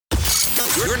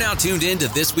You're now tuned in to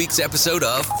this week's episode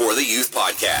of For the Youth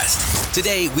Podcast.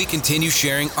 Today, we continue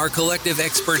sharing our collective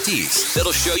expertise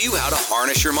that'll show you how to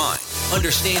harness your mind,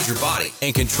 understand your body,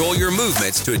 and control your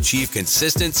movements to achieve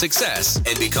consistent success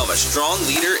and become a strong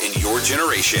leader in your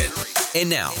generation. And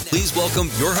now, please welcome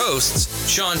your hosts,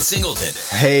 Sean Singleton.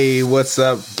 Hey, what's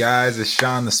up, guys? It's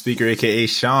Sean the Speaker, a.k.a.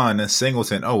 Sean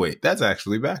Singleton. Oh, wait, that's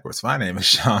actually backwards. My name is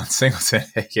Sean Singleton,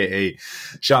 a.k.a.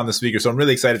 Sean the Speaker. So I'm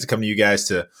really excited to come to you guys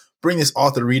to bring this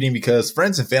author reading because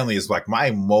friends and family is like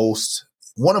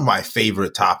one of my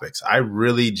favorite topics. I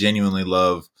really genuinely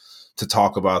love to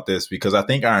talk about this because I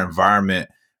think our environment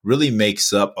really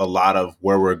makes up a lot of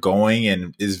where we're going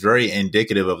and is very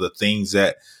indicative of the things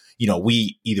that, you know,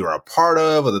 we either are a part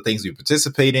of or the things we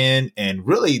participate in. And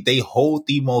really, they hold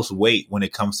the most weight when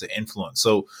it comes to influence.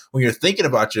 So when you're thinking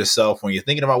about yourself, when you're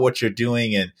thinking about what you're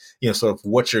doing and, you know, sort of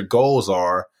what your goals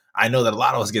are, I know that a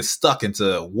lot of us get stuck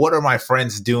into what are my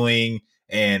friends doing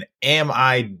and am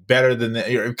I better than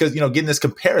them? Because, you know, getting this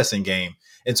comparison game.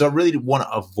 And so I really want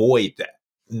to avoid that.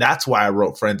 And that's why I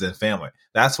wrote Friends and Family.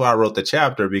 That's why I wrote the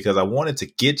chapter, because I wanted to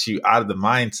get you out of the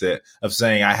mindset of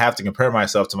saying I have to compare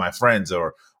myself to my friends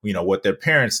or, you know, what their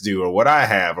parents do or what I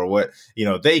have or what, you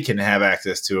know, they can have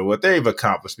access to or what they've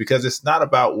accomplished, because it's not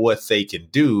about what they can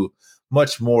do.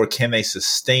 Much more, can they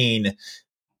sustain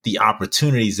the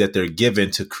opportunities that they're given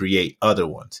to create other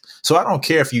ones. So I don't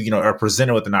care if you are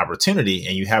presented with an opportunity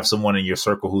and you have someone in your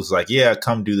circle who's like, yeah,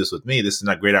 come do this with me. This is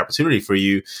not a great opportunity for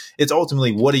you. It's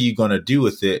ultimately, what are you going to do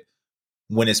with it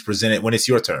when it's presented, when it's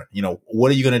your turn? You know,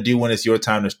 what are you going to do when it's your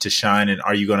time to shine? And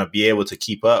are you going to be able to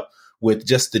keep up with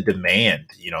just the demand,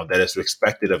 you know, that is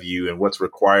expected of you and what's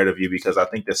required of you? Because I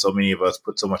think that so many of us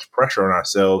put so much pressure on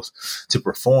ourselves to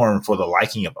perform for the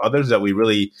liking of others that we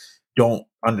really don't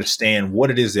understand what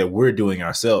it is that we're doing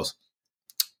ourselves.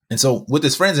 And so with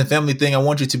this friends and family thing, I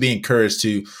want you to be encouraged to,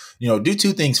 you know, do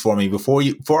two things for me. Before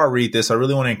I read this, I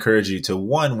really want to encourage you to,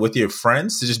 one, with your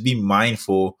friends, to just be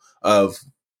mindful of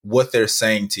what they're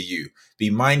saying to you. Be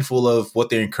mindful of what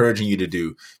they're encouraging you to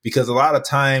do, because a lot of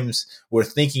times we're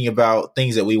thinking about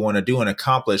things that we want to do and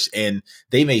accomplish, and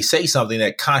they may say something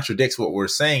that contradicts what we're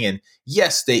saying. And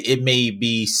yes, it may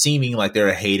be seeming like they're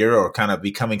a hater or kind of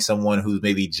becoming someone who's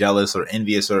maybe jealous or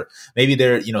envious, or maybe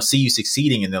they're, you know, see you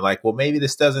succeeding and they're like, well, maybe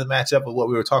this doesn't match up with what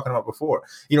we were talking about before.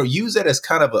 You know, use that as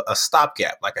kind of a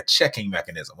stopgap, like a checking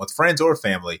mechanism with friends or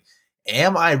family.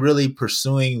 Am I really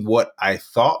pursuing what I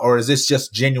thought, or is this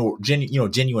just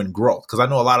genuine growth? Because I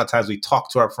know a lot of times we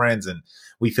talk to our friends and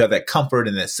we feel that comfort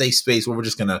and that safe space where we're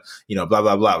just going to, you know, blah,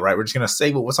 blah, blah, right? We're just going to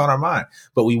say what's on our mind.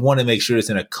 But we want to make sure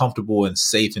it's in a comfortable and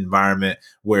safe environment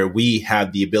where we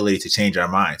have the ability to change our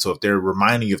mind. So if they're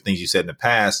reminding you of things you said in the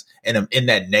past and in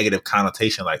that negative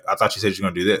connotation, like, I thought you said you're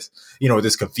going to do this, you know, with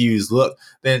this confused look,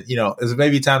 then, you know, it's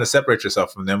maybe time to separate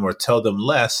yourself from them or tell them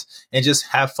less and just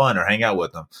have fun or hang out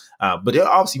with them. But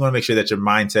obviously you want to make sure that your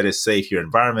mindset is safe, your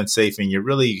environment's safe, and you're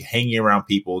really hanging around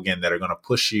people, again, that are going to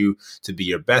push you to be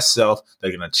your best self.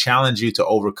 They're going to challenge you to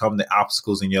overcome the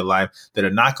obstacles in your life, that are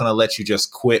not going to let you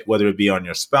just quit, whether it be on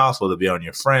your spouse, whether it be on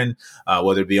your friend,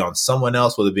 whether it be on someone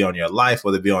else, whether it be on your life,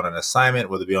 whether it be on an assignment,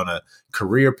 whether it be on a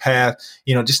career path,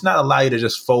 you know, just not allow you to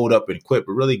just fold up and quit,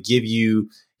 but really give you,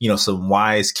 you know, some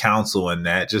wise counsel in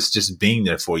that, just being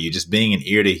there for you, just being an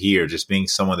ear to hear, just being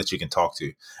someone that you can talk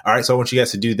to. All right. So I want you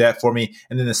guys to do that for me.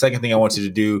 And then the second thing I want you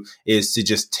to do is to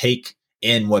just take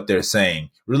in what they're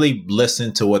saying. Really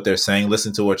listen to what they're saying,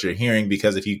 listen to what you're hearing,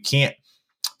 because if you can't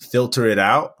filter it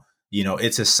out, you know,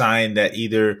 it's a sign that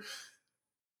either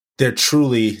they're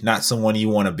truly not someone you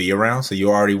want to be around, so you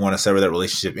already want to sever that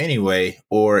relationship anyway,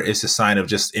 or it's a sign of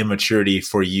just immaturity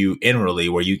for you inwardly,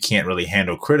 where you can't really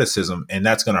handle criticism, and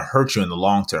that's going to hurt you in the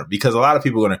long term. Because a lot of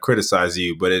people are going to criticize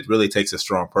you, but it really takes a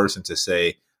strong person to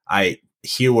say, I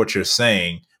hear what you're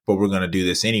saying, but we're going to do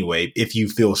this anyway, if you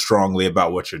feel strongly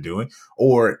about what you're doing.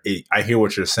 Or I hear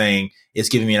what you're saying, it's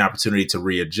giving me an opportunity to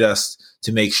readjust,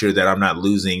 to make sure that I'm not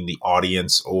losing the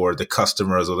audience or the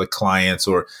customers or the clients,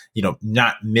 or, you know,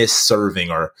 not misserving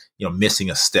or, you know,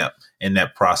 missing a step in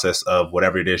that process of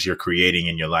whatever it is you're creating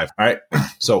in your life. All right.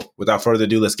 So without further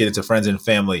ado, let's get into Friends and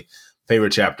Family,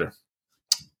 favorite chapter,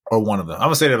 or one of them. I'm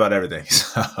going to say that about everything.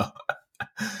 So,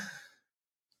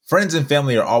 friends and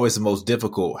family are always the most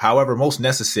difficult, however, most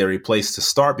necessary place to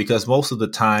start, because most of the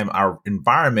time our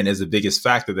environment is the biggest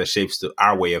factor that shapes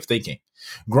our way of thinking.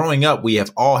 Growing up, we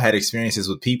have all had experiences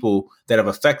with people that have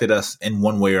affected us in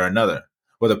one way or another,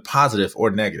 whether positive or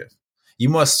negative. You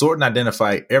must sort and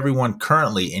identify everyone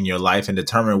currently in your life and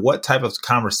determine what type of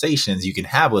conversations you can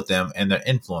have with them and their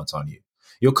influence on you.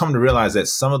 You'll come to realize that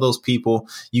some of those people,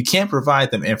 you can't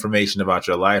provide them information about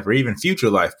your life or even future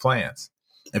life plans.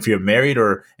 If you're married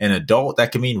or an adult,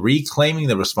 that can mean reclaiming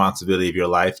the responsibility of your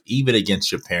life, even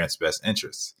against your parents' best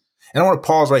interests. And I want to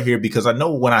pause right here because I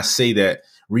know when I say that,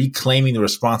 reclaiming the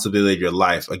responsibility of your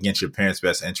life against your parents'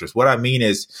 best interests, what I mean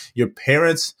is your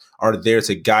parents are there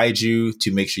to guide you,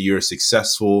 to make sure you're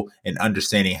successful in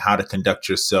understanding how to conduct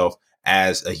yourself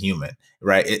as a human,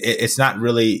 right? It's not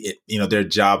really, their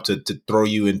job to throw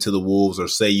you into the wolves or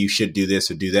say you should do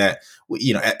this or do that.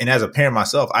 And as a parent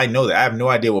myself, I know that I have no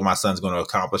idea what my son's going to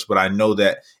accomplish, but I know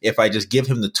that if I just give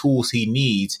him the tools he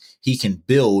needs, he can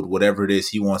build whatever it is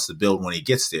he wants to build when he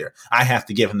gets there. I have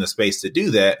to give him the space to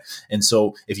do that. And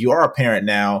so if you are a parent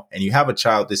now and you have a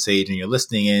child this age and you're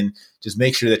listening in, just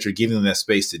make sure that you're giving them that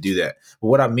space to do that. But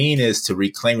what I mean is to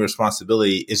reclaim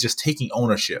responsibility is just taking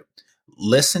ownership.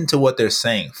 Listen to what they're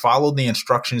saying. Follow the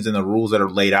instructions and the rules that are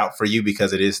laid out for you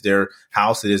because it is their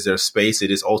house. It is their space. It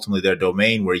is ultimately their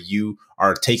domain where you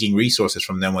are taking resources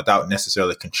from them without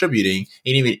necessarily contributing.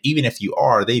 And even if you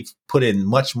are, they've put in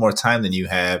much more time than you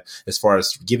have as far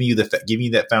as giving you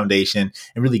that foundation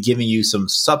and really giving you some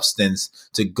substance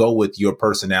to go with your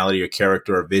personality or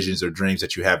character or visions or dreams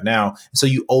that you have now. And so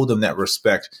you owe them that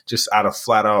respect just out of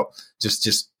flat out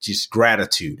just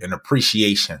gratitude and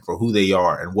appreciation for who they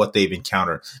are and what they've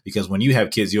encountered. Because when you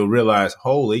have kids, you'll realize,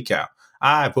 holy cow,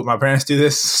 I put my parents through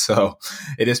this. So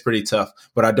it is pretty tough.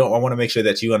 But I want to make sure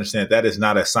that you understand that is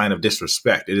not a sign of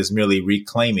disrespect. It is merely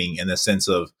reclaiming in the sense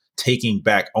of taking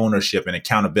back ownership and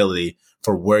accountability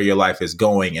for where your life is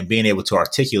going and being able to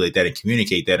articulate that and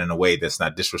communicate that in a way that's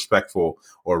not disrespectful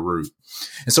or rude.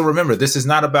 And so remember, this is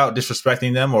not about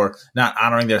disrespecting them or not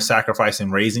honoring their sacrifice in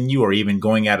raising you or even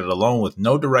going at it alone with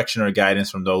no direction or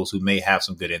guidance from those who may have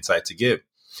some good insight to give.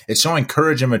 It's showing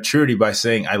courage and maturity by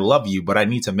saying, I love you, but I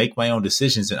need to make my own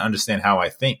decisions and understand how I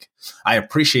think. I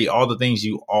appreciate all the things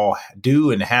you all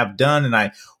do and have done, and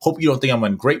I hope you don't think I'm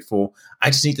ungrateful. I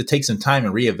just need to take some time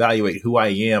and reevaluate who I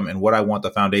am and what I want the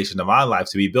foundation of my life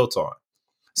to be built on.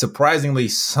 Surprisingly,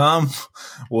 some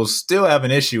will still have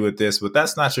an issue with this, but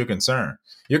that's not your concern.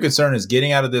 Your concern is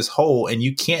getting out of this hole, and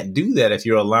you can't do that if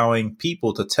you're allowing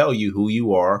people to tell you who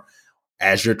you are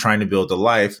as you're trying to build a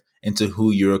life into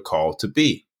who you're called to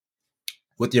be.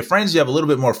 With your friends, you have a little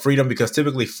bit more freedom because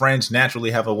typically friends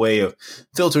naturally have a way of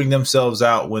filtering themselves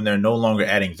out when they're no longer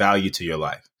adding value to your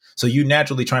life. So you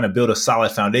naturally trying to build a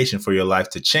solid foundation for your life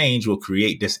to change will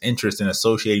create disinterest in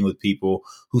associating with people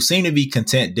who seem to be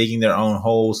content digging their own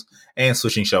holes and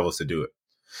switching shovels to do it.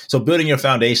 So building your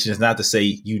foundation is not to say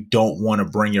you don't want to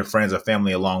bring your friends or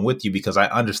family along with you, because I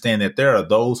understand that there are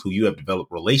those who you have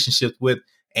developed relationships with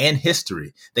and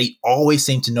history. They always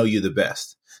seem to know you the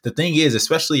best. The thing is,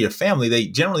 especially your family, they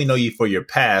generally know you for your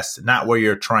past, not where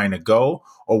you're trying to go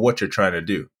or what you're trying to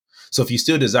do. So if you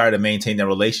still desire to maintain that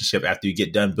relationship after you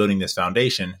get done building this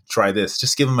foundation, try this.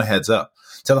 Just give them a heads up.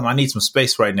 Tell them I need some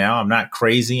space right now. I'm not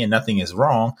crazy and nothing is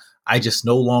wrong. I just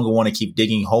no longer want to keep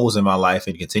digging holes in my life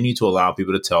and continue to allow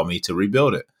people to tell me to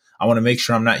rebuild it. I want to make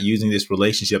sure I'm not using this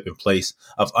relationship in place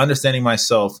of understanding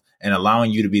myself and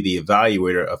allowing you to be the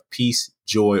evaluator of peace,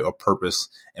 joy, or purpose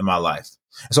in my life.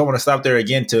 So I want to stop there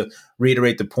again to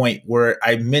reiterate the point where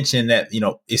I mentioned that,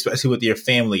 especially with your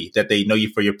family, that they know you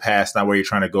for your past, not where you're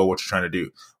trying to go, what you're trying to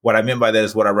do. What I meant by that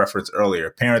is what I referenced earlier.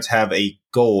 Parents have a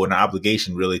goal and an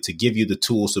obligation really to give you the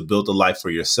tools to build a life for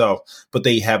yourself, but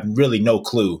they have really no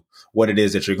clue what it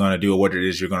is that you're going to do or what it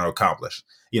is you're going to accomplish.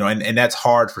 And that's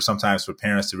hard sometimes for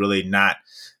parents to really not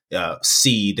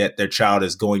see that their child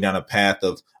is going down a path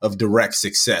of direct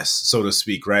success, so to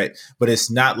speak, right? But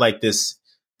it's not like this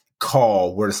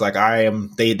call where it's like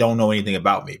they don't know anything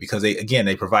about me, because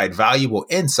they provide valuable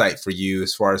insight for you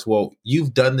as far as, well,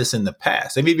 you've done this in the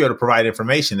past. They may be able to provide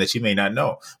information that you may not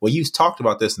know. Well, you've talked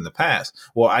about this in the past.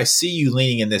 Well, I see you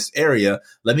leaning in this area.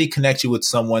 Let me connect you with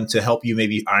someone to help you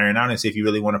maybe iron out and see if you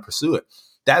really want to pursue it.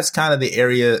 That's kind of the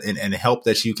area and help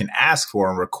that you can ask for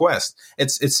and request.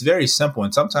 It's very simple.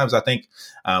 And sometimes I think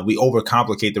we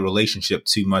overcomplicate the relationship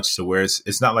too much to where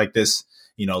it's not like this,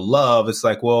 love. It's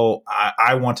like, well,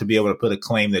 I want to be able to put a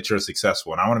claim that you're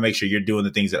successful, and I want to make sure you're doing the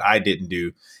things that I didn't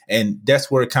do. And that's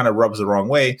where it kind of rubs the wrong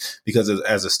way, because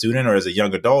as a student or as a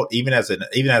young adult, even as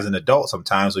an adult,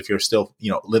 sometimes if you're still,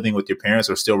 living with your parents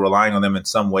or still relying on them in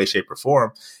some way, shape, or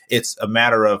form, it's a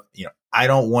matter of, I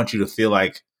don't want you to feel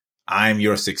like I'm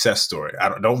your success story.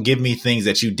 Don't give me things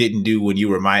that you didn't do when you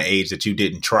were my age that you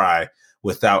didn't try,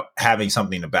 without having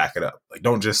something to back it up. Like,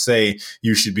 don't just say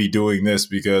you should be doing this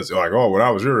because, like, oh, when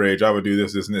I was your age, I would do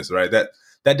this, this, and this, right? That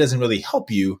doesn't really help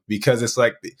you, because it's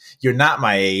like, you're not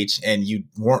my age and you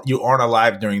aren't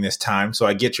alive during this time. So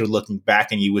I get you're looking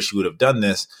back and you wish you would have done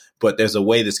this, but there's a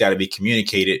way that's got to be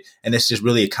communicated. And it's just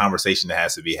really a conversation that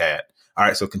has to be had. All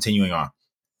right. So continuing on.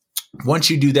 Once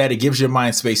you do that, it gives your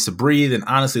mind space to breathe and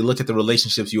honestly look at the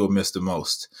relationships you will miss the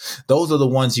most. Those are the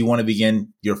ones you want to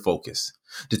begin your focus.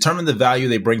 Determine the value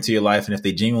they bring to your life and if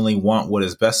they genuinely want what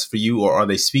is best for you, or are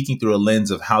they speaking through a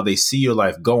lens of how they see your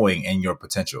life going and your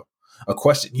potential. A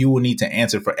question you will need to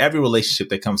answer for every relationship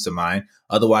that comes to mind.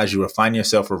 Otherwise, you will find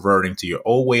yourself reverting to your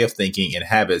old way of thinking and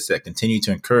habits that continue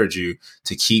to encourage you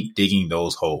to keep digging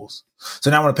those holes.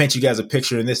 So now I want to paint you guys a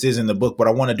picture, and this is in the book, but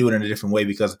I want to do it in a different way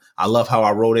because I love how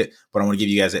I wrote it, but I want to give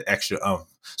you guys an extra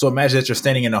So imagine that you're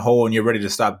standing in a hole and you're ready to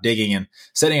stop digging and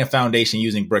setting a foundation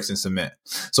using bricks and cement.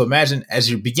 So imagine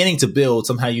as you're beginning to build,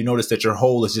 somehow you notice that your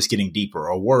hole is just getting deeper,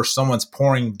 or worse, someone's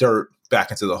pouring dirt back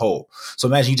into the hole. So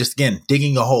imagine you just, again,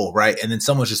 digging a hole, right? And then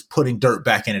someone's just putting dirt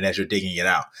back in it as you're digging it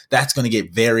out. That's going to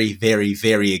get very, very,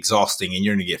 very exhausting, and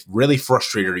you're going to get really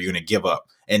frustrated, or you're going to give up.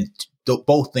 And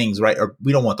both things, right? Or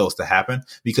we don't want those to happen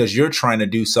because you're trying to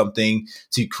do something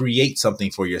to create something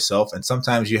for yourself. And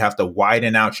sometimes you have to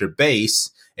widen out your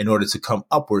base in order to come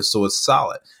upwards so it's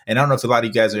solid. And I don't know if a lot of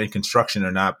you guys are in construction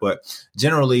or not, but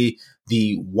generally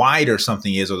the wider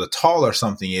something is, or the taller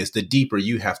something is, the deeper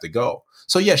you have to go.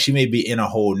 So yes, you may be in a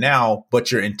hole now,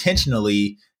 but you're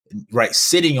intentionally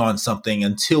sitting on something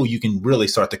until you can really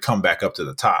start to come back up to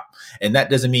the top. And that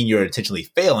doesn't mean you're intentionally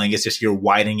failing. It's just you're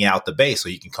widening out the base so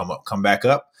you can come back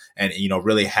up and,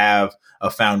 really have a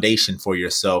foundation for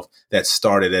yourself that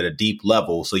started at a deep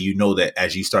level. So you know that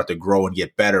as you start to grow and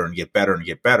get better and get better and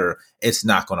get better, it's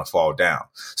not going to fall down.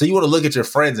 So you want to look at your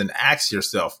friends and ask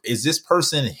yourself, is this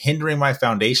person hindering my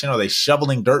foundation? Are they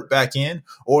shoveling dirt back in?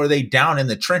 Or are they down in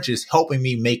the trenches helping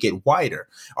me make it wider?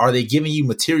 Are they giving you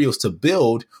materials to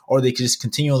build? Or are they just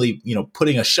continually,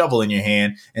 putting a shovel in your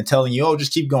hand and telling you, oh,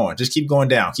 just keep going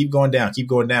down, keep going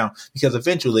down, because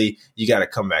eventually you got to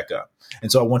come back up. And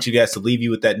so I want you guys to leave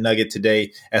you with that nugget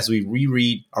today as we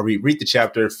reread the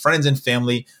chapter, Friends and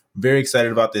Family. I'm very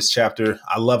excited about this chapter.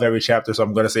 I love every chapter, so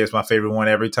I'm going to say it's my favorite one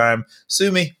every time. Sue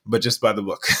me, but just buy the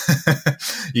book.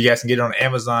 You guys can get it on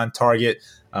Amazon, Target,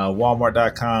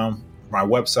 Walmart.com, my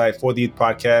website, For the Youth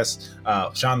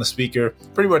Podcast, Sean the Speaker,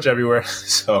 pretty much everywhere.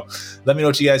 So let me know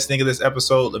what you guys think of this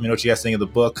episode. Let me know what you guys think of the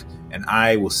book. And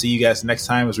I will see you guys next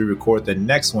time as we record the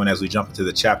next one, as we jump into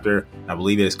the chapter. I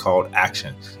believe it is called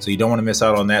Action. So you don't want to miss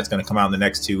out on that. It's going to come out in the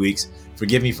next 2 weeks.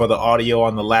 Forgive me for the audio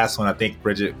on the last one. I think,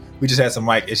 Bridget, we just had some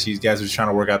mic issues. Guys, we're just trying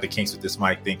to work out the kinks with this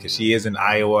mic thing because she is in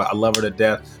Iowa. I love her to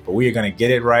death, but we are going to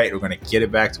get it right. We're going to get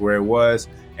it back to where it was,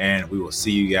 and we will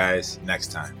see you guys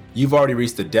next time. You've already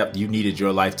reached the depth you needed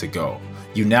your life to go.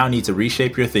 You now need to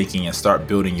reshape your thinking and start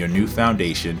building your new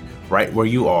foundation right where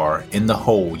you are in the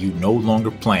hole you no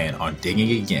longer plan on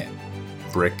digging again,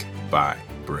 brick by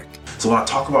brick. So when I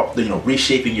talk about,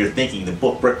 reshaping your thinking, the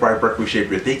book Brick by Brick, Reshape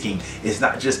Your Thinking, is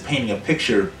not just painting a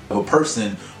picture of a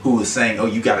person who is saying, oh,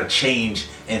 you got to change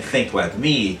and think like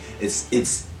me.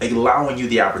 It's allowing you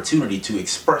the opportunity to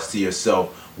express to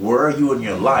yourself where are you in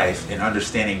your life and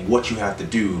understanding what you have to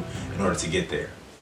do in order to get there.